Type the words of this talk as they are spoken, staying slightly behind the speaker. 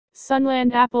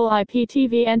Sunland Apple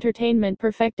IPTV Entertainment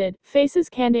Perfected. Faces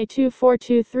Cande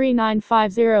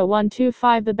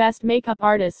 2423950125 The best makeup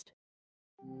artist.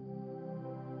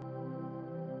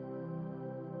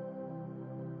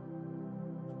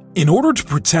 In order to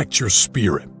protect your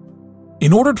spirit,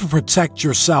 in order to protect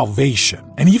your salvation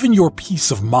and even your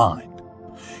peace of mind,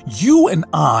 you and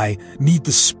I need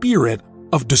the spirit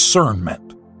of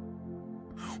discernment.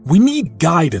 We need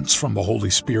guidance from the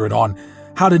Holy Spirit on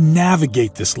how to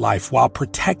navigate this life while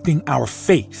protecting our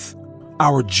faith,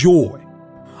 our joy,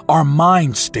 our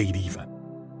mind state even.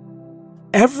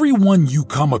 Everyone you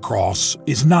come across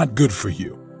is not good for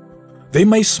you. They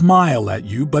may smile at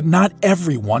you, but not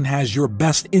everyone has your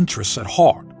best interests at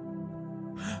heart.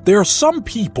 There are some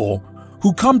people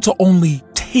who come to only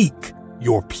take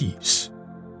your peace.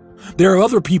 There are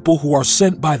other people who are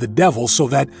sent by the devil so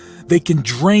that they can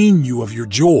drain you of your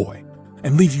joy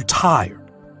and leave you tired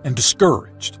and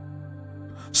discouraged.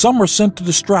 Some are sent to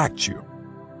distract you.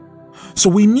 So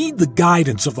we need the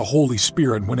guidance of the Holy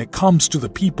Spirit when it comes to the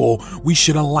people we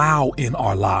should allow in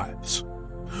our lives.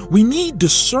 We need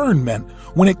discernment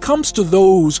when it comes to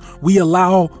those we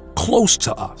allow close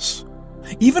to us,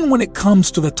 even when it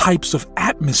comes to the types of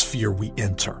atmosphere we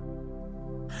enter.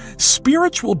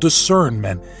 Spiritual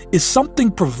discernment is something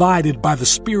provided by the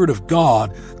Spirit of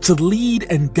God to lead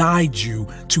and guide you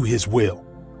to His will.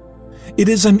 It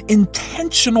is an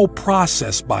intentional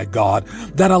process by God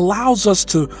that allows us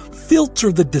to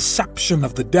filter the deception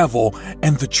of the devil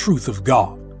and the truth of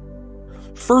God.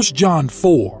 1 John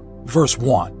 4, verse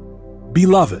 1.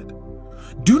 Beloved,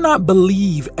 do not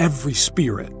believe every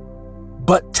spirit,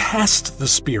 but test the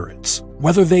spirits,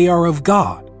 whether they are of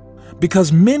God,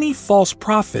 because many false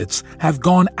prophets have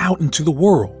gone out into the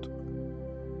world.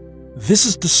 This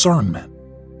is discernment.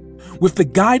 With the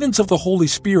guidance of the Holy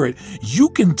Spirit, you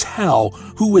can tell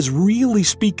who is really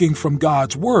speaking from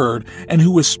God's Word and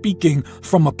who is speaking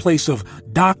from a place of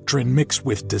doctrine mixed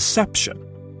with deception.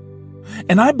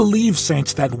 And I believe,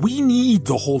 saints, that we need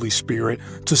the Holy Spirit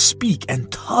to speak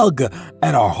and tug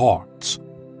at our hearts.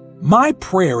 My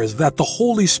prayer is that the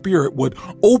Holy Spirit would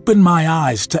open my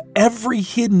eyes to every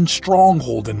hidden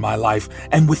stronghold in my life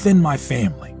and within my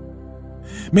family.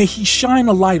 May He shine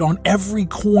a light on every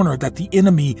corner that the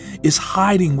enemy is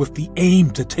hiding with the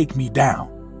aim to take me down.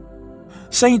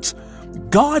 Saints,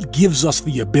 God gives us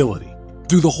the ability,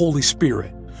 through the Holy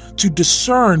Spirit, to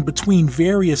discern between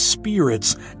various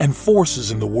spirits and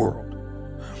forces in the world.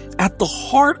 At the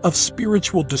heart of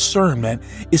spiritual discernment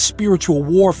is spiritual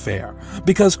warfare,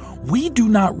 because we do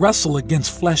not wrestle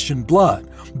against flesh and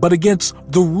blood, but against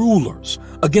the rulers,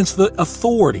 against the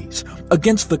authorities,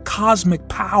 against the cosmic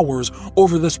powers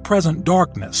over this present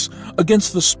darkness,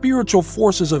 against the spiritual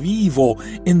forces of evil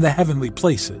in the heavenly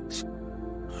places.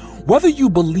 Whether you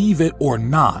believe it or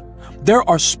not, there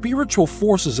are spiritual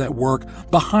forces at work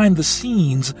behind the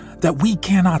scenes that we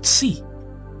cannot see.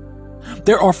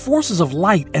 There are forces of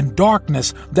light and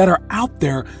darkness that are out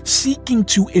there seeking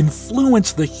to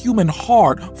influence the human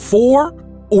heart for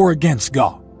or against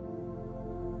God.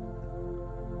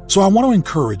 So I want to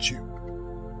encourage you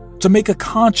to make a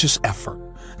conscious effort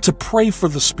to pray for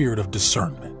the spirit of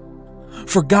discernment,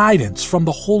 for guidance from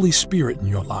the Holy Spirit in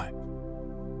your life.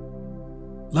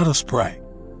 Let us pray.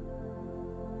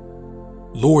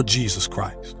 Lord Jesus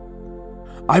Christ,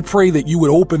 I pray that you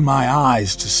would open my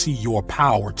eyes to see your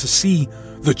power, to see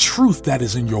the truth that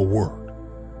is in your word.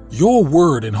 Your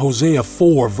word in Hosea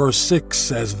 4 verse 6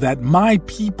 says that my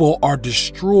people are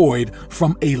destroyed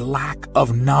from a lack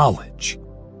of knowledge.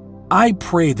 I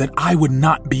pray that I would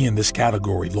not be in this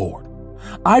category, Lord.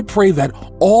 I pray that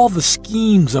all the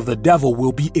schemes of the devil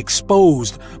will be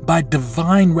exposed by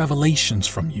divine revelations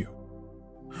from you.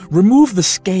 Remove the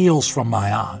scales from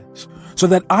my eyes, so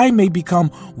that I may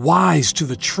become wise to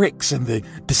the tricks and the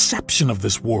deception of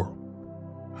this world.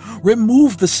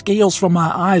 Remove the scales from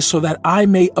my eyes so that I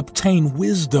may obtain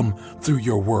wisdom through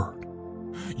your word.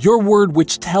 Your word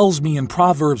which tells me in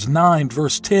Proverbs 9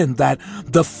 verse 10 that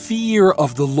the fear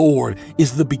of the Lord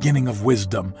is the beginning of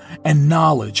wisdom, and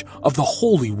knowledge of the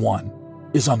Holy One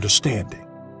is understanding.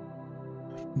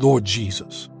 Lord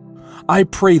Jesus, I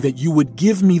pray that you would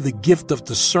give me the gift of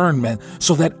discernment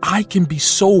so that I can be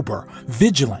sober,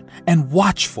 vigilant, and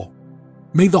watchful.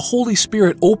 May the Holy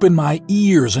Spirit open my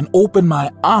ears and open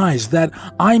my eyes that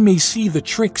I may see the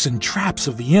tricks and traps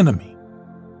of the enemy.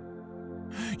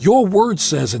 Your word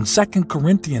says in 2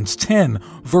 Corinthians 10,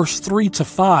 verse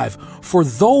 3-5, for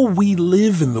though we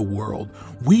live in the world,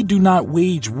 we do not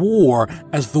wage war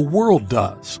as the world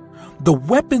does. The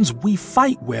weapons we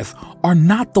fight with are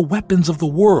not the weapons of the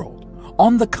world.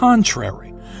 On the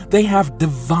contrary, they have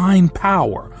divine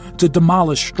power to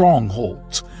demolish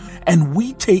strongholds. and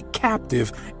we take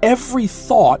captive every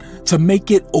thought to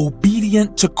make it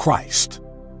obedient to Christ.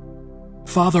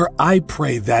 Father, I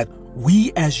pray that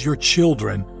we as your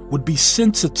children would be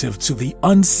sensitive to the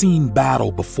unseen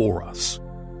battle before us.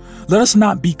 Let us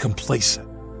not be complacent.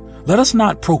 Let us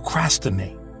not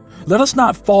procrastinate. Let us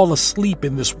not fall asleep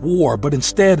in this war, but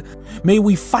instead, may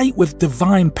we fight with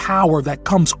divine power that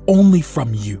comes only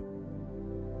from you.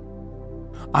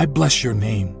 I bless your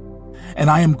name, and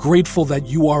I am grateful that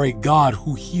you are a God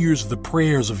who hears the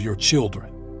prayers of your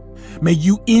children. May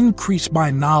you increase my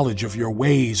knowledge of your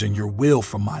ways and your will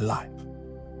for my life.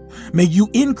 May you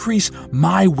increase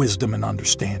my wisdom and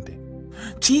understanding.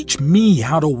 Teach me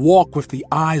how to walk with the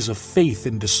eyes of faith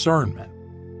and discernment.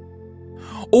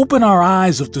 Open our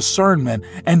eyes of discernment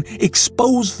and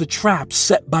expose the traps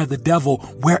set by the devil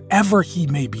wherever he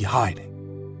may be hiding.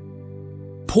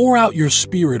 Pour out your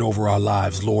Spirit over our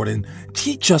lives, Lord, and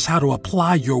teach us how to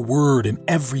apply your word in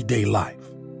everyday life.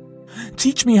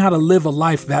 Teach me how to live a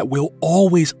life that will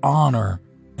always honor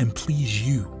and please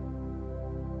you.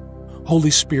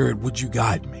 Holy Spirit, would you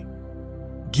guide me?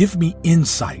 Give me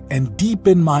insight and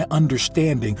deepen my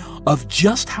understanding of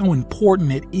just how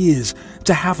important it is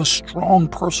to have a strong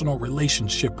personal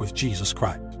relationship with Jesus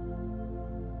Christ.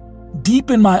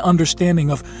 Deepen my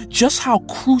understanding of just how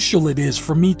crucial it is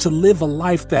for me to live a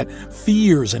life that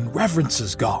fears and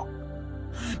reverences God.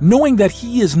 Knowing that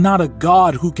He is not a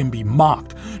God who can be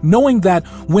mocked. Knowing that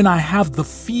when I have the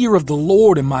fear of the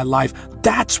Lord in my life,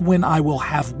 that's when I will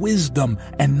have wisdom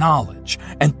and knowledge.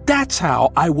 And that's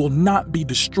how I will not be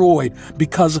destroyed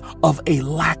because of a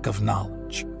lack of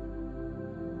knowledge.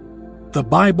 The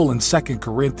Bible in 2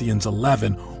 Corinthians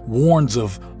 11 warns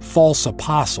of false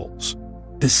apostles,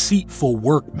 deceitful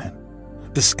workmen,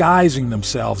 disguising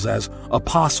themselves as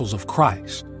apostles of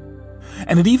Christ.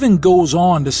 And it even goes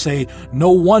on to say,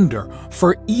 no wonder,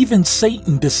 for even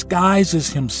Satan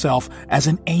disguises himself as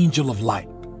an angel of light.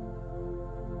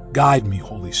 Guide me,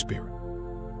 Holy Spirit.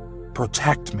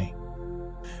 Protect me.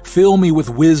 Fill me with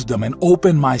wisdom and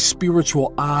open my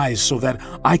spiritual eyes so that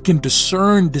I can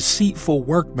discern deceitful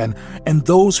workmen and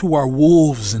those who are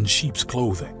wolves in sheep's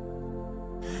clothing.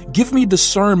 Give me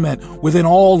discernment within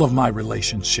all of my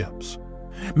relationships.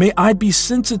 May I be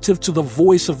sensitive to the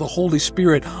voice of the Holy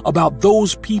Spirit about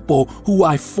those people who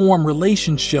I form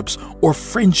relationships or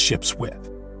friendships with.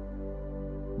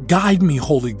 Guide me,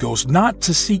 Holy Ghost, not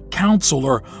to seek counsel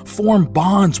or form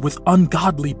bonds with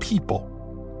ungodly people.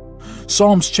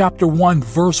 Psalms chapter 1,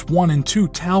 verse 1 and 2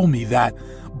 tell me that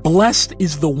blessed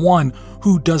is the one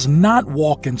who does not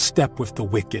walk in step with the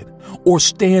wicked, or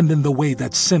stand in the way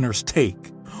that sinners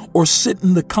take, or sit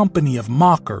in the company of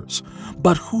mockers,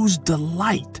 but whose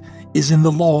delight is in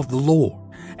the law of the Lord,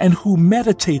 and who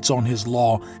meditates on his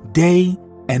law day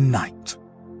and night.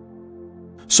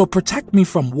 So protect me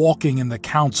from walking in the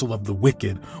counsel of the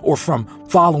wicked, or from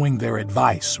following their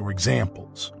advice or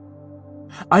examples.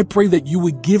 I pray that you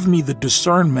would give me the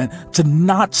discernment to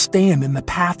not stand in the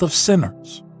path of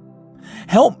sinners.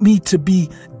 Help me to be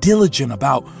diligent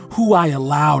about who I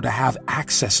allow to have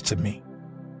access to me.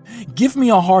 Give me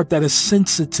a heart that is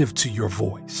sensitive to your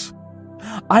voice.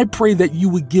 I pray that you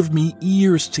would give me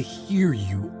ears to hear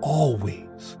you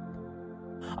always.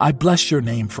 I bless your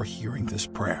name for hearing this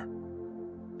prayer.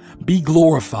 Be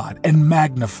glorified and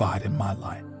magnified in my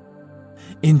life.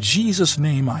 In Jesus'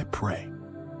 name I pray.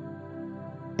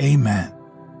 Amen.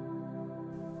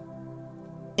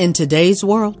 In today's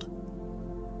world,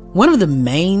 one of the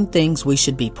main things we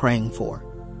should be praying for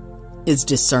is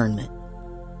discernment.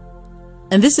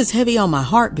 And this is heavy on my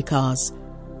heart because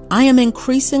I am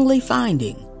increasingly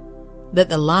finding that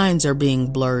the lines are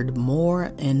being blurred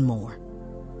more and more.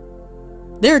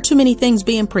 There are too many things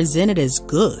being presented as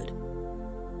good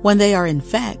when they are in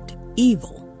fact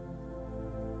evil.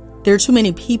 There are too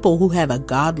many people who have a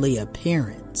godly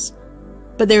appearance,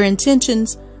 but their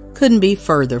intentions couldn't be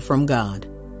further from God.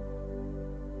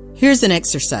 Here's an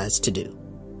exercise to do.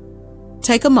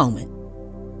 Take a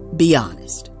moment, be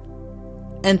honest,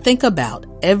 and think about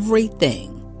everything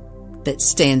that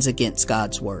stands against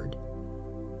God's word.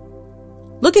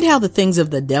 Look at how the things of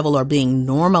the devil are being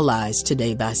normalized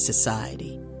today by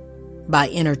society, by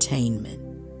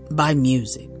entertainment, by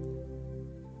music.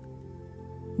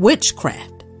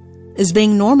 Witchcraft is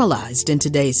being normalized in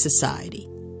today's society,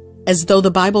 as though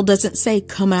the Bible doesn't say,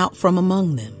 "Come out from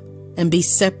among them and be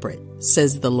separate,"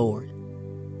 says the Lord.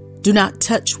 "Do not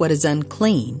touch what is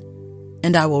unclean,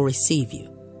 and I will receive you."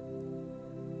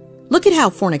 Look at how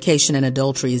fornication and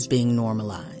adultery is being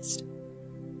normalized,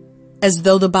 as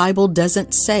though the Bible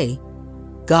doesn't say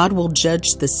God will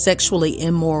judge the sexually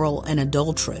immoral and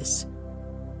adulterous.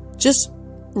 Just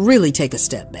really take a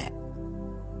step back.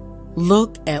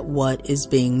 Look at what is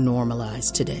being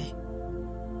normalized today.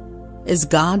 Is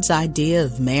God's idea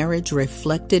of marriage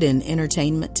reflected in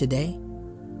entertainment today?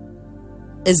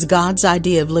 Is God's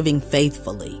idea of living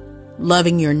faithfully,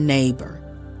 loving your neighbor,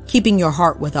 keeping your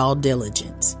heart with all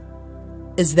diligence,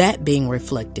 is that being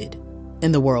reflected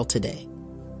in the world today?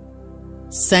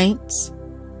 Saints,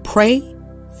 pray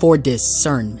for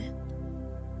discernment.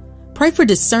 Pray for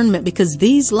discernment because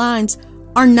these lines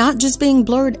are not just being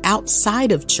blurred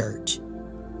outside of church,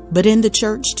 but in the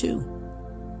church too.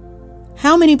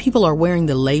 How many people are wearing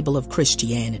the label of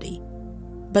Christianity,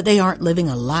 but they aren't living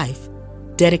a life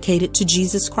dedicated to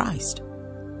Jesus Christ?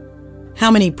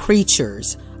 How many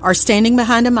preachers are standing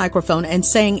behind a microphone and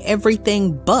saying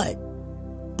everything but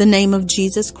the name of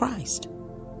Jesus Christ?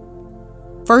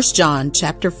 1 John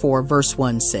chapter 4 verse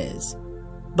 1 says,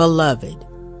 "Beloved,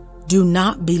 do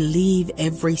not believe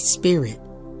every spirit,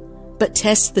 but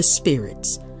test the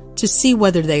spirits to see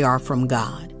whether they are from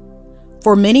God.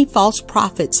 For many false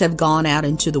prophets have gone out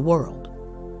into the world."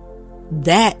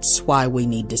 That's why we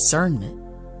need discernment.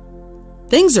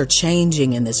 Things are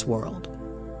changing in this world,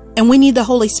 and we need the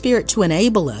Holy Spirit to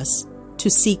enable us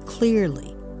to see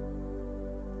clearly.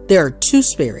 There are two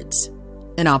spirits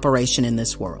in operation in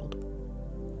this world: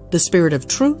 the spirit of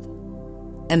truth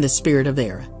and the spirit of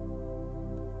error.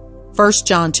 1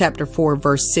 John chapter 4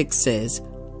 verse 6 says,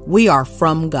 "We are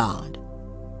from God.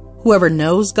 Whoever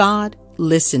knows God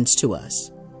listens to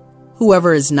us.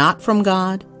 Whoever is not from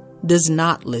God does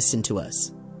not listen to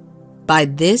us. By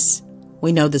this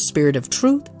we know the spirit of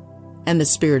truth and the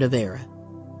spirit of error."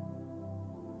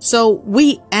 So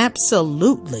we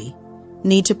absolutely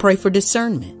need to pray for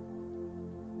discernment.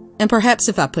 And perhaps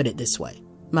if I put it this way,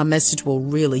 my message will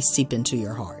really seep into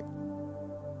your heart.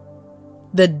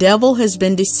 The devil has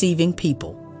been deceiving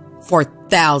people for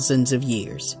thousands of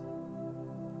years,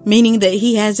 meaning that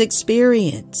he has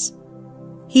experience.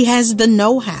 He has the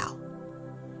know-how.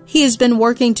 He has been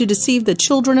working to deceive the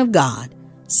children of God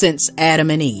since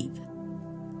Adam and Eve.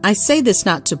 I say this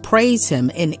not to praise him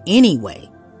in any way,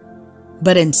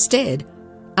 but instead,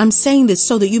 I'm saying this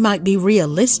so that you might be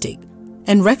realistic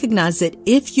and recognize that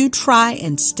if you try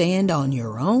and stand on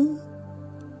your own,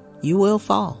 you will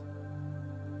fall.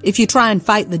 If you try and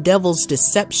fight the devil's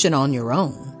deception on your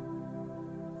own,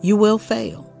 you will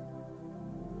fail.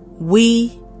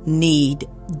 We need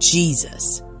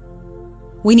Jesus.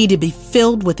 We need to be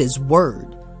filled with His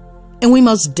Word, and we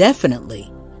most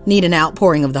definitely need an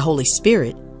outpouring of the Holy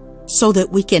Spirit so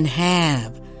that we can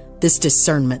have this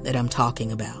discernment that I'm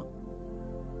talking about.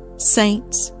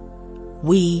 Saints,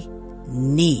 we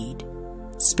need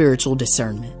spiritual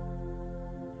discernment.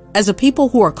 As a people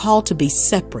who are called to be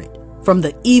separate from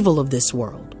the evil of this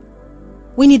world,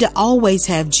 we need to always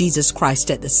have Jesus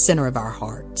Christ at the center of our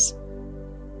hearts.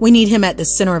 We need Him at the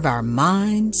center of our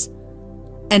minds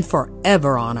and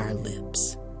forever on our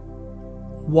lips.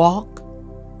 Walk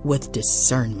with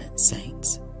discernment,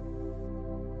 saints.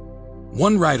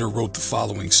 One writer wrote the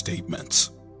following statements: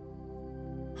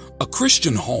 "A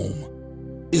Christian home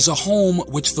is a home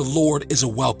which the Lord is a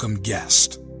welcome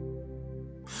guest.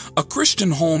 A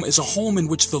Christian home is a home in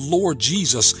which the Lord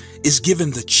Jesus is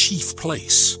given the chief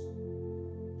place.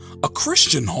 A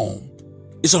Christian home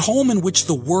is a home in which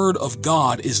the Word of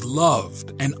God is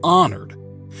loved and honored,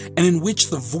 and in which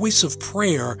the voice of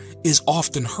prayer is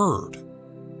often heard."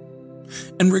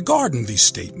 And regarding these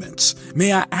statements,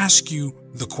 may I ask you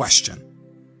the question: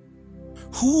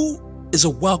 who is a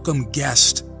welcome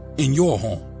guest in your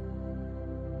home?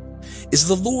 Is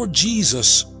the Lord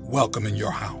Jesus welcome in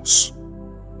your house?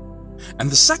 And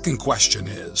the second question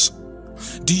is,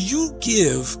 do you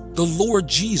give the Lord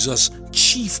Jesus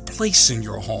chief place in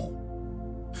your home?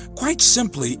 Quite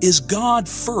simply, is God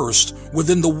first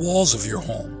within the walls of your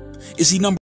home? Is He number